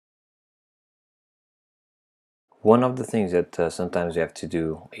One of the things that sometimes you have to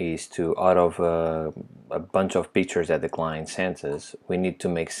do is to, out of a bunch of pictures that the client sends us, we need to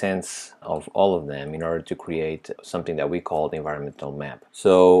make sense of all of them in order to create something that we call the environmental map.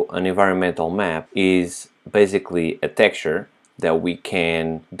 So an environmental map is basically a texture that we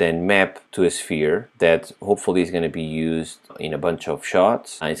can then map to a sphere that hopefully is going to be used in a bunch of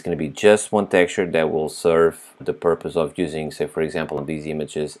shots. It's going to be just one texture that will serve the purpose of using, say for example, these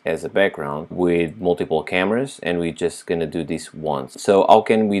images as a background with multiple cameras, and we're just going to do this once. So how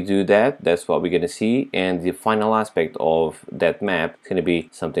can we do that? That's what we're going to see, and the final aspect of that map is going to be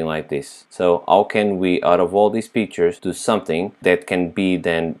something like this. So how can we, out of all these pictures, do something that can be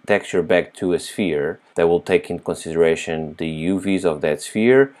then textured back to a sphere that will take into consideration the UVs of that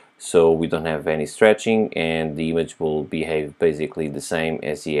sphere, so we don't have any stretching, and the image will behave basically the same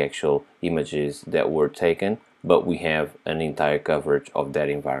as the actual images that were taken, but we have an entire coverage of that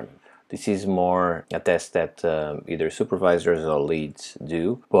environment. This is more a test that either supervisors or leads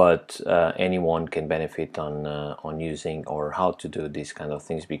do, but anyone can benefit on using or how to do these kind of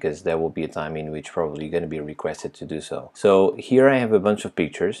things, because there will be a time in which probably you're going to be requested to do so. So here I have a bunch of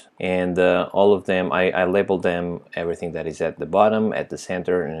pictures, and all of them, I labeled them, everything that is at the bottom, at the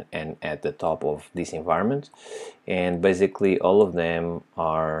center, and at the top of this environment. And basically all of them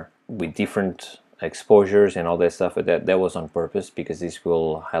are with different exposures and all that stuff. That was on purpose, because this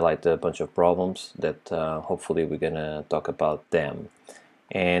will highlight a bunch of problems that hopefully we're gonna talk about them.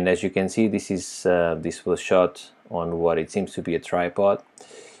 And as you can see, this was shot on what it seems to be a tripod,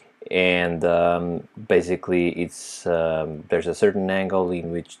 and basically it's there's a certain angle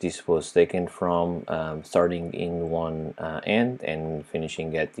in which this was taken from, starting in one end and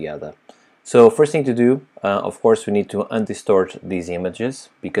finishing at the other. So first thing to do, of course, we need to undistort these images,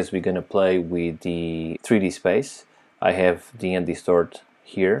 because we're going to play with the 3D space. I have the undistort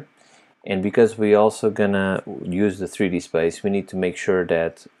here, and because we're also going to use the 3D space, we need to make sure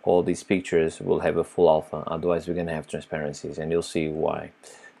that all these pictures will have a full alpha, otherwise we're going to have transparencies, and you'll see why.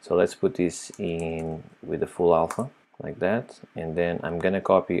 So let's put this in with the full alpha, like that, and then I'm going to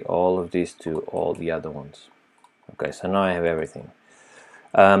copy all of these to all the other ones. Okay, so now I have everything.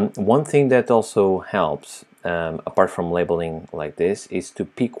 One thing that also helps, apart from labeling like this, is to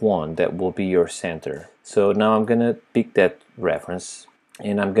pick one that will be your center. So now I'm gonna pick that reference,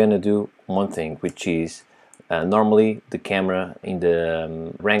 and I'm gonna do one thing, which is normally the camera in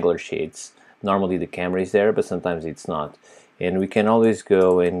the Wrangler sheets, normally the camera is there, but sometimes it's not. And we can always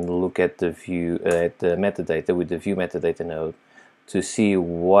go and look at the view, at the metadata with the view metadata node to see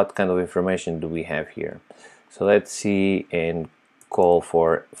what kind of information do we have here. So let's see and call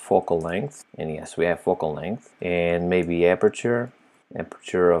for focal length, and yes, we have focal length, and maybe aperture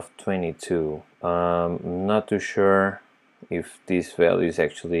of 22. Not too sure if this value is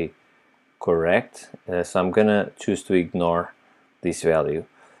actually correct, so I'm gonna choose to ignore this value,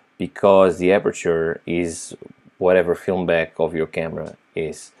 because the aperture is whatever film back of your camera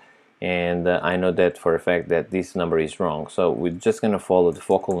is, and I know that for a fact that this number is wrong, so we're just gonna follow the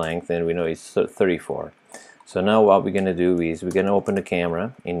focal length, and we know it's 34. So now what we're going to do is we're going to open the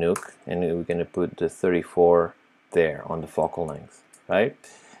camera in NUKE, and we're going to put the 34 there on the focal length, right?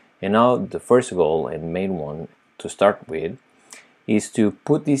 And now the first goal and main one to start with is to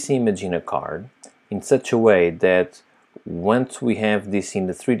put this image in a card in such a way that once we have this in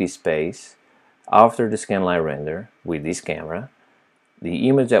the 3D space, after the scanline render with this camera, the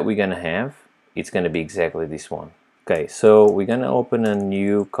image that we're going to have, it's going to be exactly this one. Okay, so we're going to open a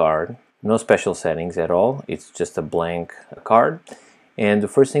new card. No special settings at all, it's just a blank card, and the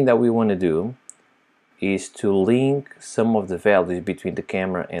first thing that we want to do is to link some of the values between the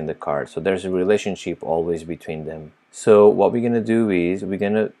camera and the card, so there's a relationship always between them. So what we're going to do is we're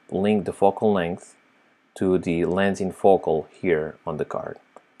going to link the focal length to the lens in focal here on the card.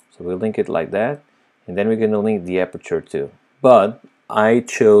 So we'll link it like that, and then we're going to link the aperture too. But I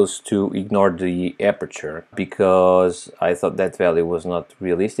chose to ignore the aperture because I thought that value was not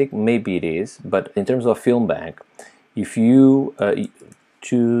realistic. Maybe it is, but in terms of film back, if you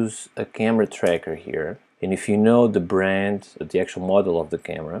choose a camera tracker here, and if you know the brand, the actual model of the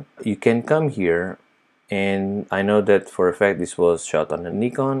camera, you can come here, and I know that for a fact this was shot on a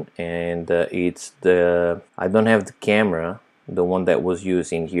Nikon, and I don't have the camera, the one that was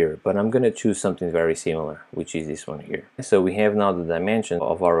used in here, but I'm gonna choose something very similar, which is this one here. So we have now the dimension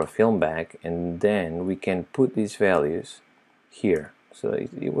of our film back, and then we can put these values here. So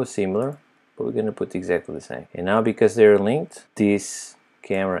it was similar, but we're gonna put exactly the same. And now because they're linked, this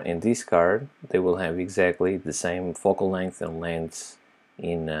camera and this card, they will have exactly the same focal length and lens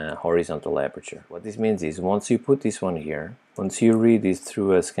in horizontal aperture. What this means is once you put this one here, once you read this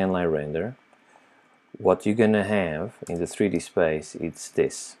through a scanline render, what you're gonna have in the 3D space, it's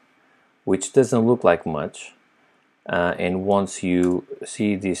this, which doesn't look like much, and once you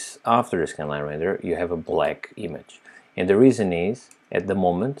see this after the scanline render, you have a black image. And the reason is, at the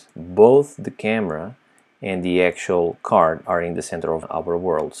moment, both the camera and the actual card are in the center of our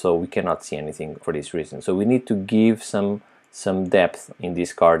world, so we cannot see anything for this reason. So we need to give some depth in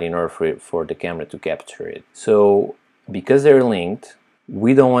this card in order for the camera to capture it. So because they're linked,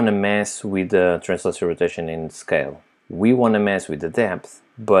 we don't want to mess with the translation, rotation, and scale. We want to mess with the depth,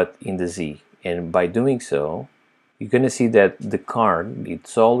 but in the Z. And by doing so, you're going to see that the card,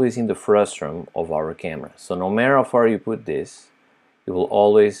 it's always in the frustum of our camera. So no matter how far you put this, it will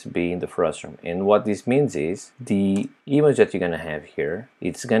always be in the frustum. And what this means is the image that you're going to have here,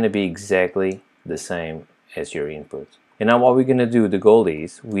 it's going to be exactly the same as your input. And now what we're going to do, the goal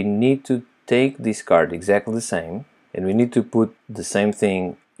is, we need to take this card exactly the same, and we need to put the same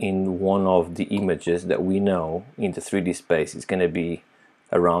thing in one of the images that we know in the 3D space. It's going to be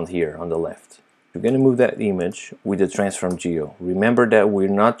around here on the left. We're going to move that image with the transform geo. Remember that we're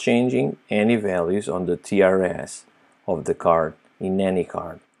not changing any values on the TRS of the card in any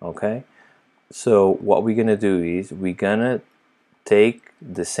card, okay? So what we're going to do is we're going to take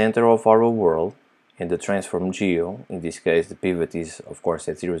the center of our world and the transform geo. In this case, the pivot is of course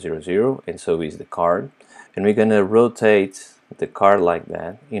at 0, 0, 0, and so is the card. And we're going to rotate the card like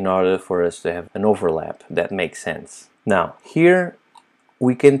that in order for us to have an overlap that makes sense. Now here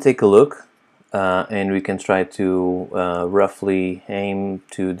we can take a look and we can try to roughly aim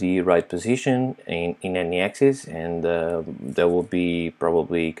to the right position in any axis, and there will be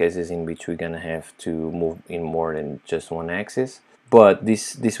probably cases in which we're going to have to move in more than just one axis, but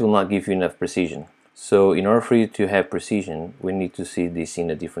this will not give you enough precision. So in order for you to have precision, we need to see this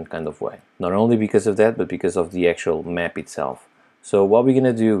in a different kind of way. Not only because of that, but because of the actual map itself. So what we're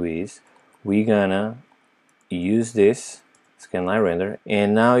going to do is we're going to use this scanline render,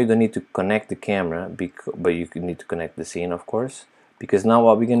 and now you don't need to connect the camera, but you need to connect the scene, of course, because now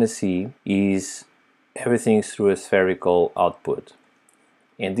what we're going to see is everything through a spherical output.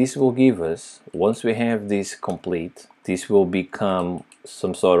 And this will give us, once we have this complete, this will become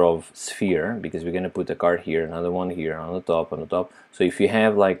some sort of sphere, because we're going to put a card here, another one here, on the top. So if you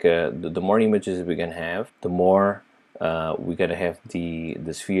have like the more images we're going to have, the more we're going to have the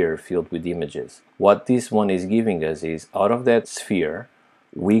sphere filled with images. What this one is giving us is, out of that sphere,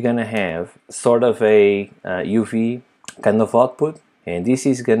 we're going to have sort of a UV kind of output, and this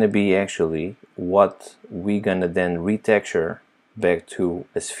is going to be actually what we're going to then retexture back to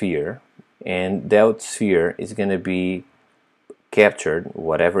a sphere, and that sphere is going to be captured,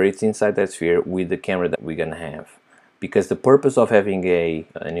 whatever is inside that sphere, with the camera that we're going to have. Because the purpose of having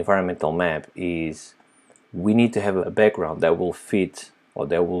an environmental map is we need to have a background that will fit, or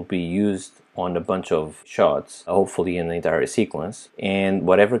that will be used on a bunch of shots, hopefully in the entire sequence, and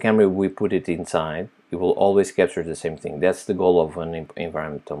whatever camera we put it inside, it will always capture the same thing. That's the goal of an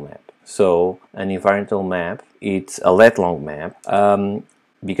environmental map. So an environmental map, it's a lat long map.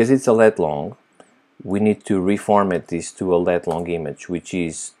 Because it's a lat long, we need to reformat this to a lat long image, which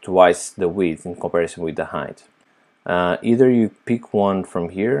is twice the width in comparison with the height. Either you pick one from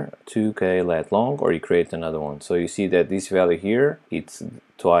here, 2K lat long, or you create another one. So you see that this value here, it's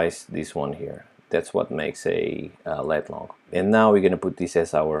twice this one here. That's what makes a lat long. And now we're going to put this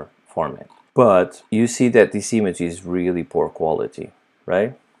as our format. But you see that this image is really poor quality,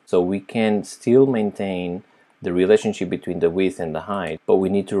 right? So we can still maintain the relationship between the width and the height, but we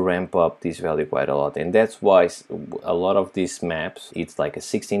need to ramp up this value quite a lot. And that's why a lot of these maps, it's like a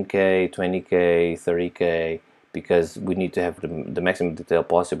 16K, 20K, 30K, because we need to have the maximum detail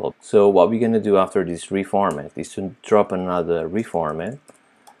possible. So what we're going to do after this reformat is to drop another reformat,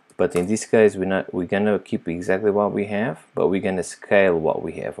 but in this case we're going to keep exactly what we have, but we're going to scale what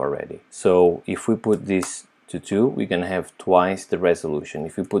we have already. So if we put this to 2, we're going to have twice the resolution.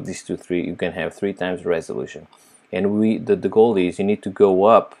 If we put this to 3, you can have 3 times the resolution. And the goal is you need to go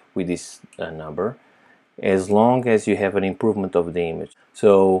up with this number as long as you have an improvement of the image.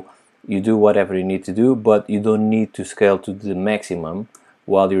 So you do whatever you need to do, but you don't need to scale to the maximum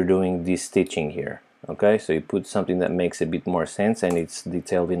while you're doing this stitching here. Okay, so you put something that makes a bit more sense and it's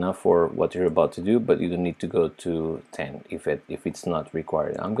detailed enough for what you're about to do, but you don't need to go to 10 if it's not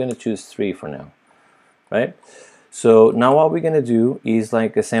required. I'm going to choose 3 for now, right? So now what we're going to do is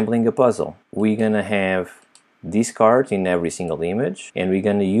like assembling a puzzle. We're going to have this card in every single image, and we're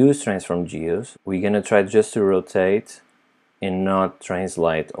going to use transform geos. We're going to try just to rotate and not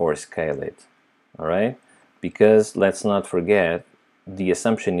translate or scale it, all right? Because let's not forget, the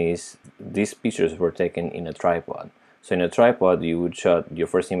assumption is these pictures were taken in a tripod. So in a tripod, you would shot your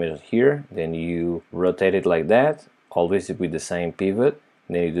first image here, then you rotate it like that, always with the same pivot,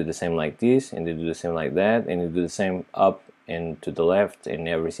 and then you do the same like this, and you do the same like that, and you do the same up and to the left in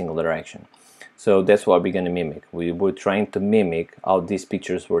every single direction. So that's what we're going to mimic. We were trying to mimic how these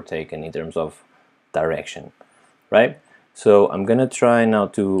pictures were taken in terms of direction, right? So I'm gonna try now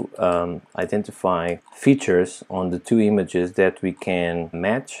to identify features on the two images that we can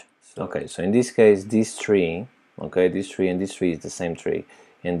match. Okay, so in this case, this tree, okay, this tree and this tree is the same tree,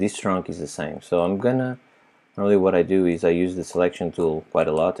 and this trunk is the same. So I'm gonna, normally what I do is I use the selection tool quite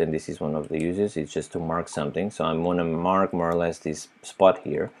a lot, and this is one of the uses. It's just to mark something. So I'm gonna mark more or less this spot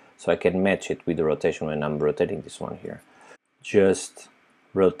here, so I can match it with the rotation when I'm rotating this one here. Just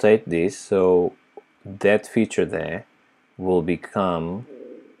rotate this so that feature there will be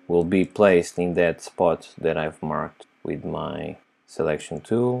placed in that spot that I've marked with my selection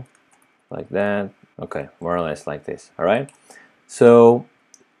tool, like that. Okay, more or less like this. All right, so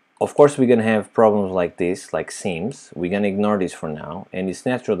of course we're gonna have problems like this, like seams. We're gonna ignore this for now, and it's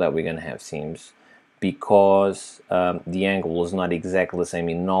natural that we're gonna have seams because the angle is not exactly the same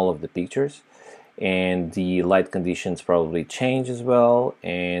in all of the pictures, and the light conditions probably change as well,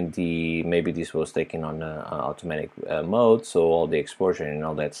 and maybe this was taken on automatic mode, so all the exposure and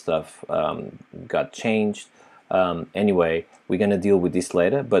all that stuff got changed. Anyway, we're gonna deal with this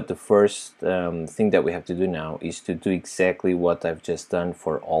later, but the first thing that we have to do now is to do exactly what I've just done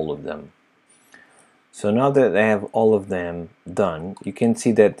for all of them. So now that I have all of them done, you can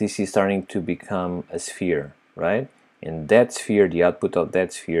see that this is starting to become a sphere, right? And that sphere, the output of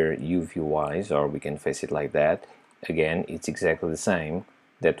that sphere UV-wise, or we can face it like that, again, it's exactly the same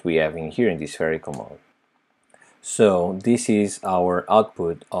that we have in here in this spherical mode. So this is our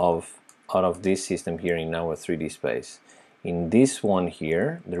output out of this system here in our 3D space. In this one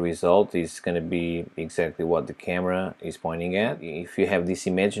here, the result is going to be exactly what the camera is pointing at. If you have this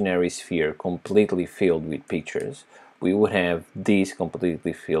imaginary sphere completely filled with pictures, we would have this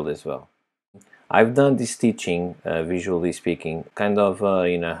completely filled as well. I've done this teaching, visually speaking, kind of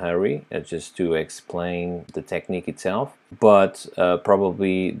in a hurry, just to explain the technique itself. But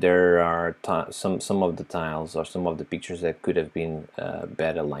probably there are some of the tiles or some of the pictures that could have been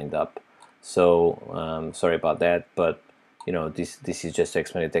better lined up. So sorry about that, but you know, this is just to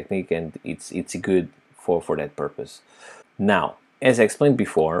explain the technique, and it's good for that purpose. Now, as I explained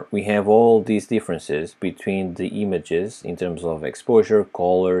before, we have all these differences between the images in terms of exposure,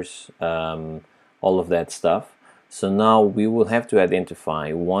 colors, all of that stuff. So now we will have to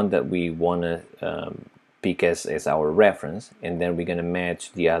identify one that we want to pick as our reference, and then we're going to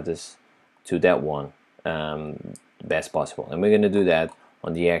match the others to that one best possible. And we're going to do that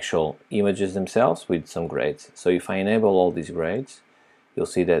on the actual images themselves with some grades. So if I enable all these grades, you'll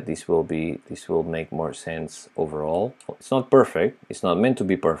see that this will make more sense overall. It's not perfect, it's not meant to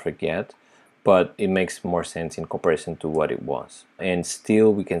be perfect yet, but it makes more sense in comparison to what it was. And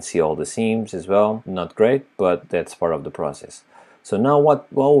still we can see all the seams as well. Not great, but that's part of the process. So now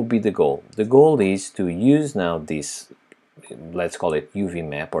what will be the goal? The goal is to use now this, let's call it UV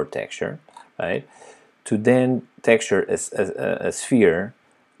map or texture, right? To then texture a sphere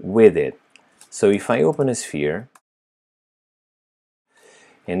with it. So if I open a sphere,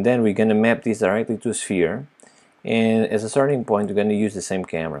 and then we're going to map this directly to a sphere, and as a starting point we're going to use the same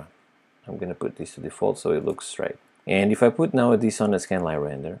camera. I'm going to put this to default so it looks straight. And if I put now this on a scanline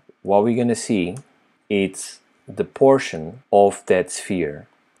render, what we're going to see it's the portion of that sphere.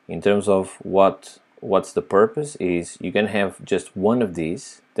 In terms of what's the purpose is you're going to have just one of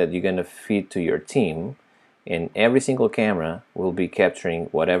these that you're going to feed to your team, and every single camera will be capturing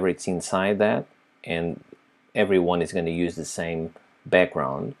whatever it's inside that, and everyone is going to use the same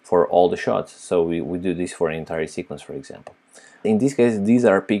background for all the shots. So we do this for an entire sequence, for example. In this case, these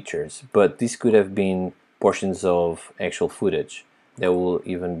are pictures, but this could have been portions of actual footage that will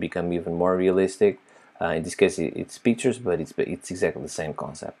even become even more realistic. In this case, it's pictures, but it's exactly the same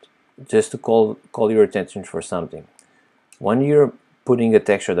concept. Just to call your attention for something. When you're putting a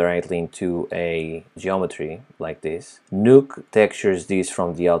texture directly into a geometry like this, NUKE textures this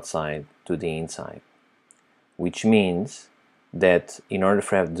from the outside to the inside, which means that in order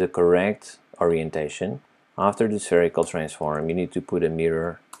to have the correct orientation, after the spherical transform, you need to put a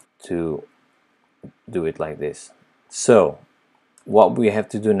mirror to do it like this. So what we have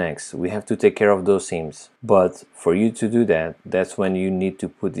to do next, we have to take care of those seams. But for you to do that, that's when you need to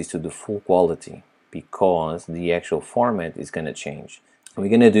put this to the full quality, because the actual format is going to change. We're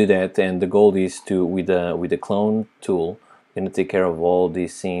going to do that, and the goal is to, with the clone tool, we're going to take care of all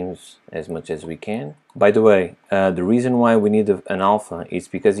these seams as much as we can. By the way, the reason why we need an alpha is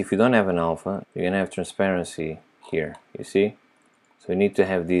because if you don't have an alpha, you're going to have transparency here, you see? So we need to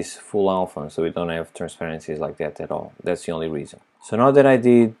have this full alpha, so we don't have transparencies like that at all. That's the only reason. So now that I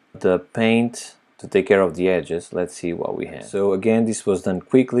did the paint to take care of the edges, let's see what we have. So again, this was done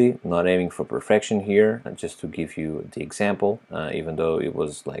quickly, not aiming for perfection here, just to give you the example. Even though it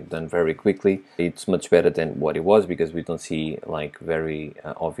was like done very quickly, it's much better than what it was because we don't see like very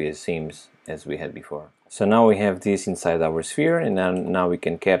obvious seams as we had before. So now we have this inside our sphere, and now we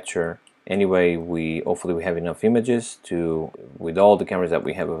can capture anyway. Hopefully we have enough images to, with all the cameras that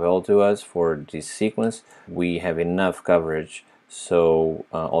we have available to us for this sequence, we have enough coverage, so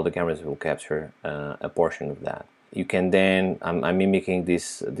all the cameras will capture a portion of that. You can then, I'm mimicking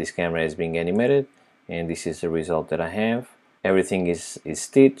this camera as being animated, and this is the result that I have. Everything is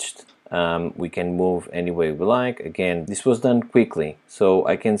stitched. We can move any way we like. Again, this was done quickly, so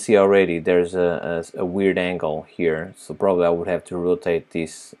I can see already there's a weird angle here, so probably I would have to rotate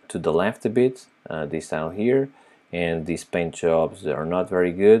this to the left a bit, this tile here, and these paint jobs are not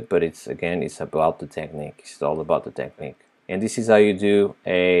very good, but it's about the technique. It's all about the technique. And this is how you do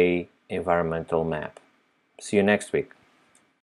a environmental map. See you next week.